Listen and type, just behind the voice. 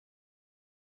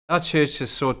Our church has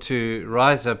sought to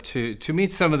rise up to meet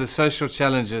some of the social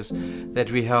challenges that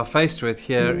we are faced with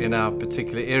here in our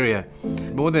particular area.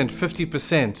 More than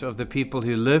 50% of the people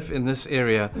who live in this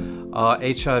area are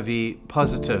HIV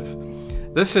positive.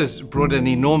 This has brought an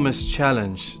enormous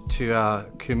challenge to our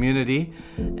community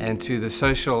and to the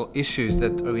social issues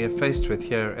that we are faced with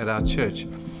here at our church.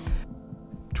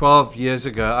 12 years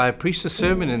ago, I preached a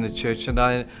sermon in the church, and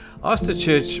I asked the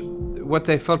church what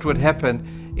they felt would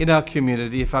happen in our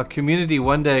community if our community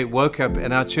one day woke up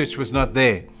and our church was not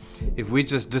there. If we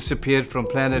just disappeared from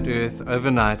planet Earth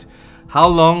overnight, how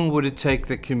long would it take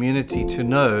the community to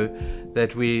know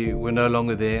that we were no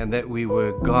longer there and that we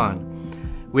were gone?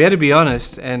 We had to be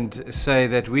honest and say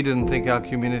that we didn't think our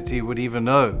community would even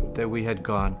know that we had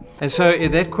gone. And so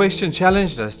that question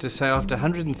challenged us to say, after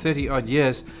 130 odd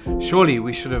years, surely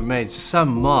we should have made some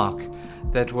mark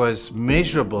that was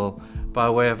measurable by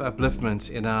way of upliftment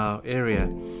in our area.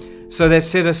 So that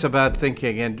set us about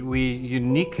thinking, and we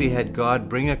uniquely had God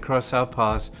bring across our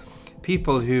paths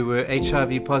people who were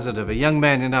HIV positive. A young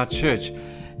man in our church,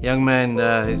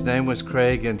 his name was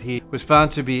Craig, and he was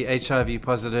found to be HIV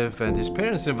positive, and his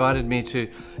parents invited me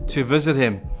to visit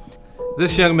him.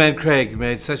 This young man, Craig,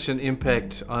 made such an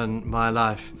impact on my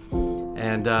life,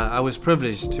 and I was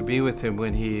privileged to be with him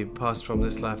when he passed from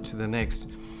this life to the next.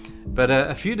 But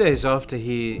a few days after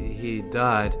he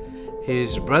died,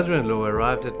 his brother-in-law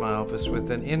arrived at my office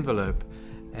with an envelope,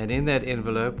 and in that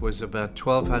envelope was about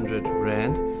 1,200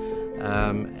 rand,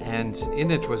 and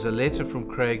in it was a letter from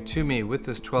Craig to me with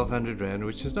this 1,200 rand,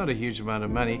 which is not a huge amount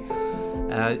of money,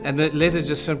 and the letter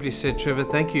just simply said, "Trevor,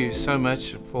 thank you so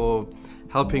much for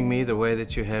helping me the way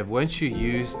that you have. Won't you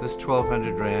use this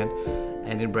 1,200 rand?"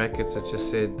 And in brackets it just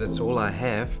said, "That's all I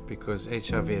have," because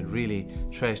HIV had really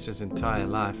trashed his entire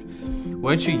life.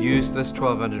 "Won't you use this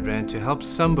 1,200 rand to help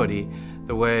somebody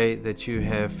the way that you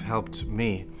have helped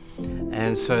me?"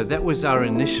 And so that was our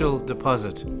initial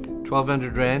deposit,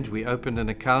 1,200 rand. We opened an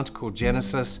account called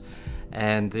Genesis,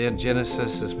 and then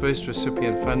Genesis's first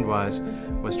recipient fund-wise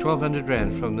was 1,200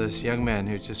 rand from this young man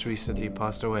who just recently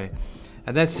passed away.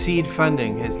 And that seed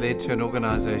funding has led to an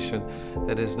organization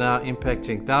that is now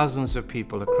impacting thousands of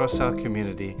people across our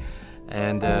community.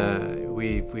 And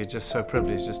we're just so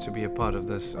privileged just to be a part of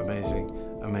this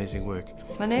amazing work.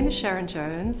 My name is Sharon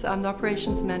Jones. I'm the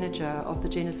Operations Manager of the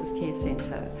Genesis Care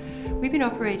Centre. We've been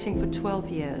operating for 12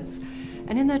 years.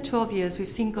 And in that 12 years, we've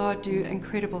seen God do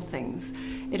incredible things.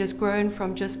 It has grown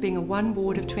from just being a one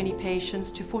ward of 20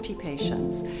 patients to 40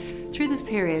 patients. Through this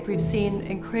period, we've seen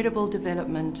incredible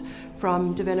development,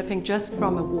 from developing just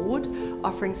from a ward,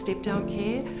 offering step-down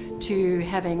care, to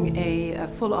having a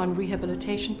full-on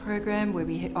rehabilitation program where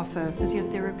we offer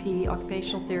physiotherapy,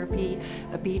 occupational therapy,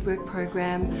 a beadwork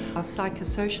program. Our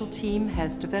psychosocial team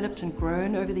has developed and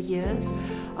grown over the years.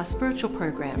 Our spiritual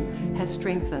program has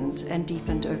strengthened and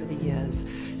deepened over the years.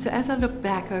 So as I look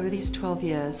back over these 12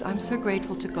 years, I'm so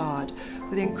grateful to God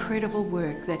for the incredible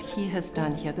work that He has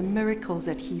done here, the miracles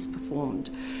that He's performed.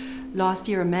 Last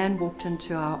year, a man walked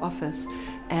into our office,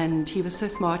 and he was so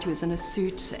smart. He was in a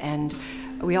suit, and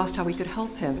we asked how we could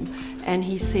help him. And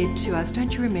he said to us,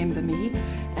 "Don't you remember me?"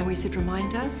 And we said,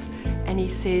 "Remind us." And he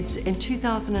said in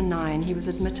 2009, he was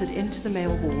admitted into the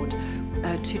male ward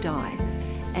to die.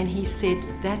 And he said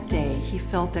that day he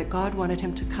felt that God wanted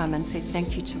him to come and say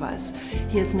thank you to us.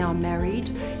 He is now married,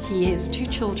 he has 2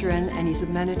 children, and he's a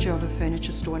manager of a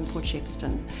furniture store in Port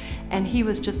Shepstone. And he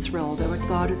was just thrilled at what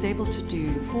God was able to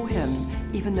do for him,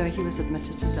 even though he was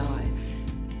admitted to die.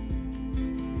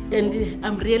 And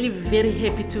I'm really very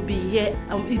happy to be here.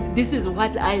 This is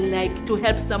what I like, to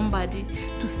help somebody,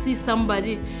 to see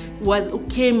somebody who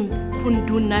came, couldn't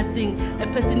do nothing. A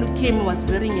person who came was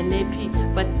wearing a nappy,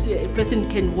 but a person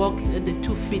can walk at the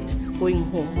 2 feet going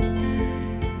home.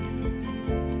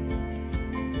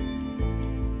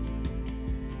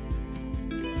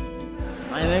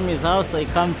 My name is House. I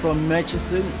come from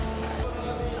Murchison.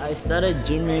 I started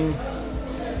gymming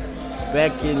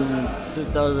back in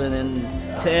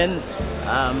 2010.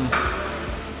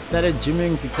 Started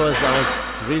gymming because I was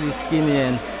really skinny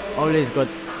and always got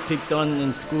picked on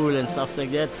in school and stuff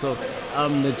like that. So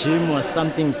the gym was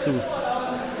something to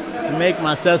make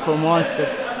myself a monster,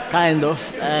 kind of,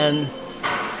 and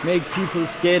make people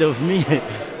scared of me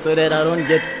so that I don't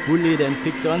get bullied and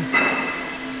picked on.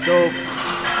 So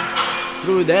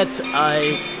through that,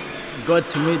 I got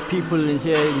to meet people in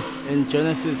here in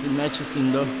Genesis in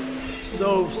Murchison though.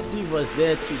 So Steve was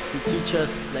there to teach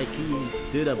us, like he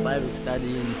did a Bible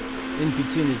study in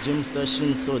between the gym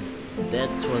sessions. So that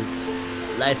was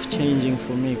life-changing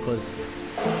for me, because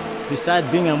besides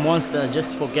being a monster, I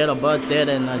just forget about that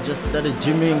and I just started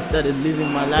gymming, started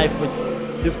living my life with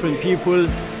different people,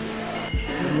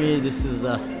 For me, this is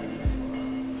a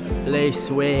place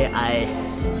where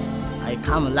I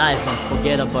come alive and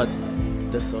forget about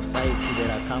the society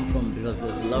that I come from, because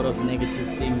there's a lot of negative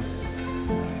things.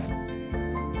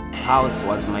 House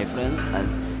was my friend,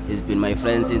 and he's been my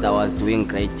friend since I was doing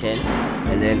grade 10,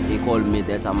 and then he called me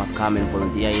that I must come and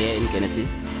volunteer here in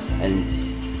Genesis, and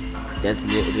that's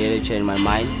really changed my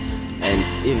mind.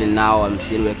 And even now I'm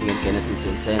still working at Genesis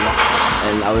Youth Center,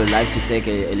 and I would like to take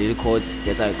a little course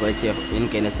that I got here in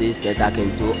Genesis, that I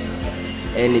can do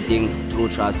anything through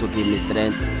trust to give me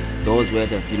strength. Those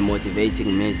words have been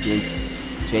motivating me since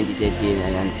 2013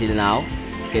 and until now.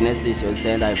 Genesis Youth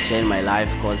Center have changed my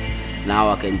life, because now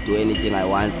I can do anything I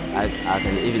want. I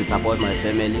can even support my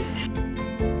family.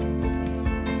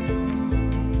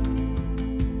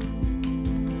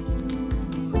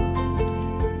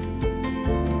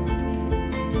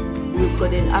 We've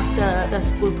got an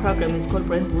after-school program. It's called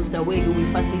Brain Booster, where we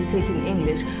facilitate in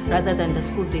English rather than the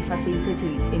schools they facilitate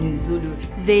in Zulu.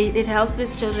 It helps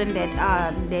these children that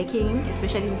are lacking,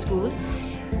 especially in schools.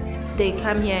 They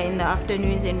come here in the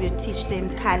afternoons and we teach them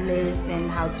colors and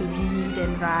how to read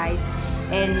and write,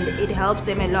 and it helps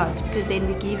them a lot because then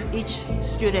we give each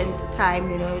student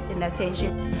time, and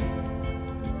attention.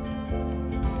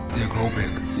 They grow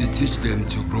back. It teaches them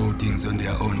to grow things on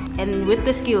their own. And with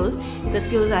the skills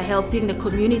are helping the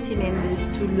community members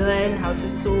to learn how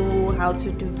to sew, how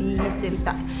to do beads and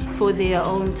stuff for their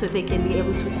own, so they can be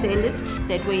able to sell it.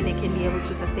 That way they can be able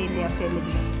to sustain their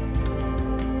families.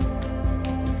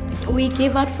 We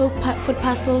give out food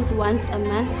parcels once a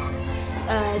month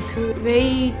to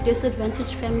very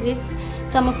disadvantaged families.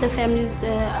 Some of the families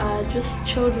are just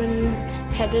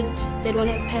children-headed, they don't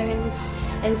have parents,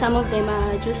 and some of them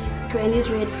are just grannies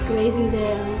raising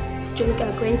their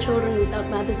grandchildren without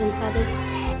mothers and fathers.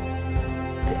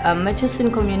 Murchison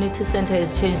Community Center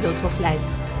has changed lots of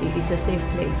lives. It's a safe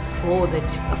place for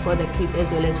the kids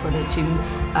as well as for the gym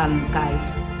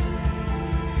guys.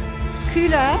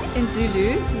 Kula in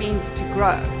Zulu means to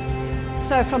grow.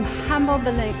 So from humble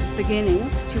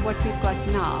beginnings to what we've got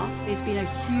now, there's been a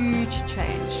huge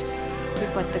change.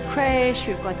 We've got the creche,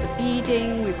 we've got the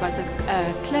beading, we've got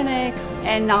a clinic,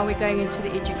 and now we're going into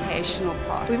the educational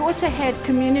part. We've also had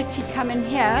community come in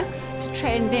here to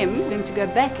train them to go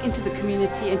back into the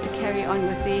community and to carry on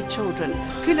with their children.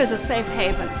 Kula is a safe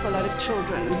haven for a lot of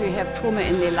children who have trauma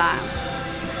in their lives,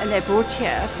 and they're brought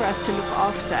here for us to look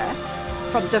after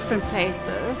from different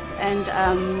places, and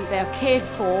they are cared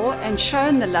for and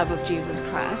shown the love of Jesus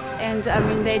Christ, and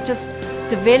they just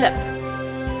develop.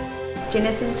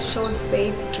 Genesis shows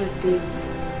faith through deeds.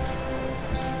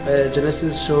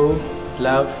 Genesis show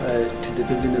love to the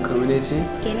people in the community.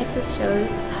 Genesis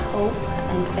shows hope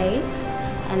and faith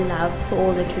and love to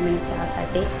all the community outside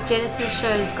there. Genesis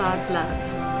shows God's love.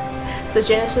 So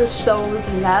Genesis shows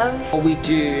love. What we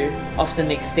do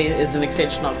often is an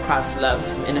extension of Christ's love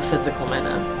in a physical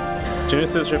manner.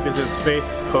 Genesis represents faith,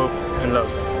 hope, and love.